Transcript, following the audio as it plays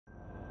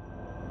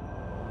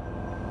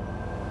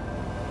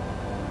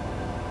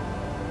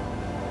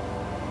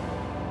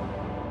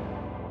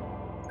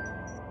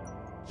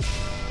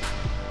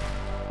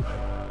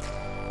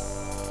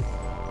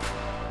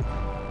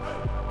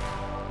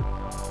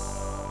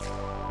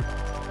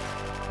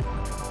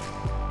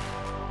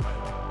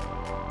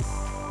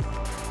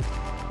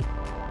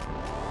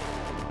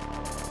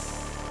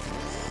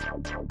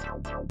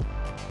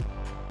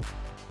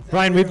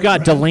Brian, we've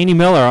got Delaney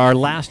Miller, our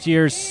last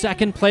year's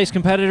second place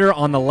competitor,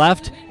 on the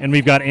left, and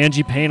we've got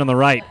Angie Payne on the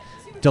right.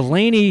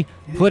 Delaney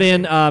put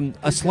in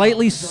a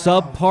slightly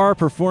subpar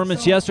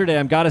performance yesterday,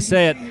 I've got to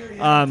say it.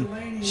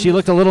 She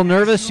looked a little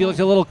nervous. She looked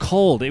a little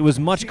cold. It was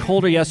much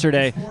colder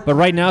yesterday, but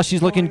right now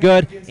she's looking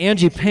good.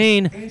 Angie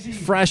Payne,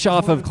 fresh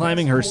off of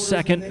climbing her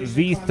second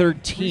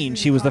V13.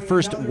 She was the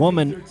first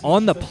woman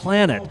on the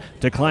planet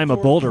to climb a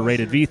boulder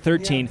rated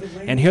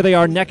V13, and here they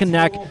are neck and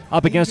neck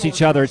up against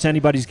each other. It's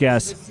anybody's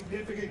guess.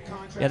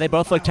 Yeah, they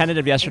both looked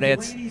tentative yesterday.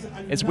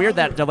 It's weird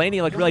that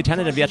Delaney looked really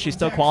tentative, yet she's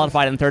still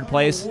qualified in third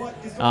place.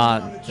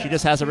 She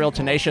just has a real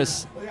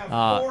tenacious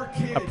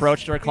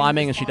approach to her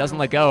climbing, and she doesn't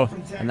let go,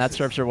 and that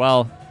serves her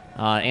well.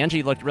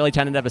 Angie looked really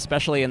tentative,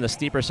 especially in the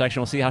steeper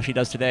section. We'll see how she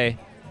does today.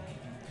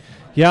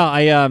 Yeah,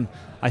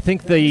 I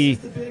think the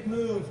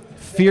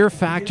fear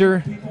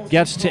factor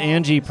gets to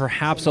Angie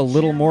perhaps a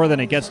little more than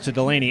it gets to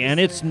Delaney, and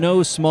it's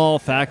no small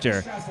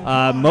factor.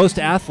 Most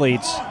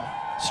athletes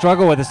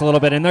struggle with this a little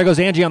bit, and there goes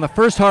Angie on the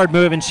first hard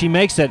move, and she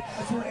makes it.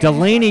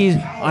 Delaney,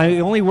 the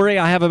only worry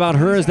I have about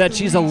her is that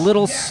she's a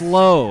little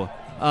slow.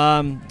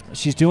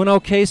 She's doing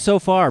okay so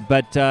far,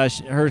 but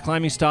her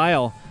climbing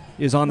style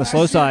is on the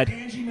slow side.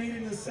 Angie made it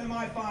in the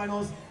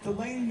semifinals.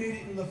 Delaney made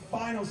it in the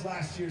finals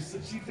last year, so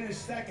she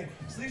finished second.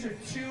 So these are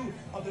two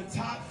of the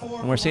top four.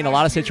 And we're seeing a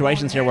lot of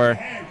situations here where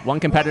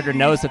one competitor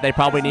knows that they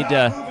probably need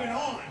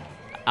to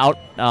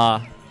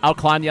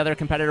outclimb the other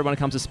competitor when it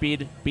comes to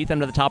speed, beat them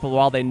to the top of the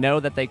wall. They know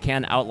that they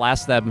can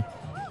outlast them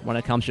when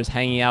it comes to just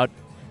hanging out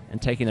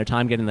and taking their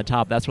time getting to the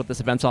top. That's what this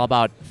event's all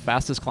about.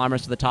 Fastest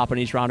climbers to the top in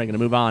each round are going to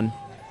move on.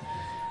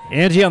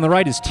 Angie on the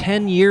right is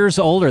 10 years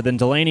older than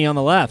Delaney on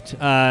the left.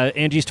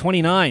 Angie's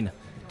 29.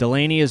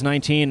 Delaney is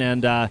 19,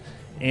 and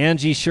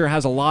Angie sure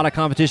has a lot of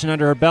competition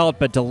under her belt,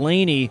 but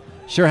Delaney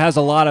sure has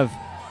a lot of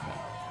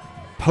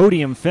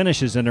podium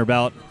finishes in her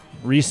belt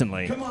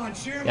recently.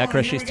 Yeah,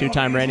 Chris, she's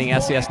two-time reigning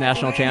SCS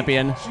national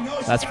champion.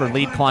 That's for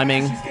lead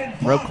climbing,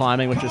 rope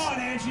climbing, which is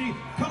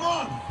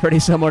pretty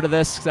similar to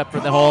this, except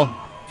for the whole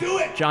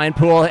giant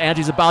pool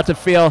Angie's about to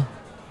feel.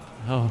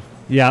 Oh.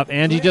 Yeah,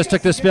 Angie just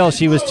took the spill.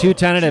 She was too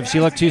tentative.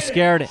 She looked too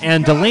scared.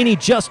 And Delaney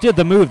just did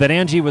the move that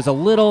Angie was a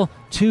little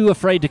too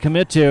afraid to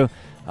commit to.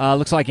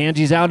 Looks like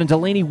Angie's out, and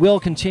Delaney will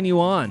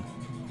continue on.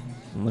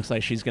 It looks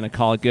like she's going to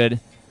call it good.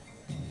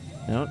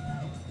 Nope.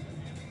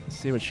 Let's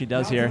see what she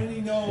does here.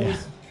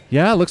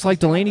 Yeah, looks like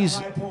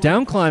Delaney's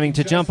down climbing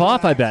to jump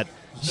off, I bet.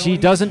 She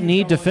doesn't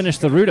need to finish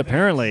the route,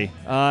 apparently.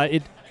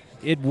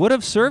 It would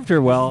have served her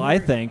well, I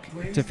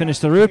think, to finish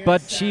the route,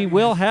 but she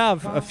will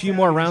have a few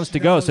more rounds to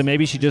go, so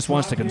maybe she just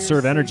wants to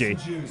conserve energy.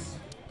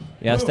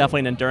 Yeah, it's definitely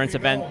an endurance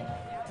event.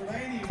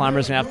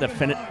 Climbers going to have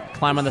to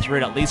climb on this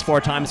route at least 4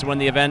 times to win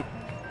the event.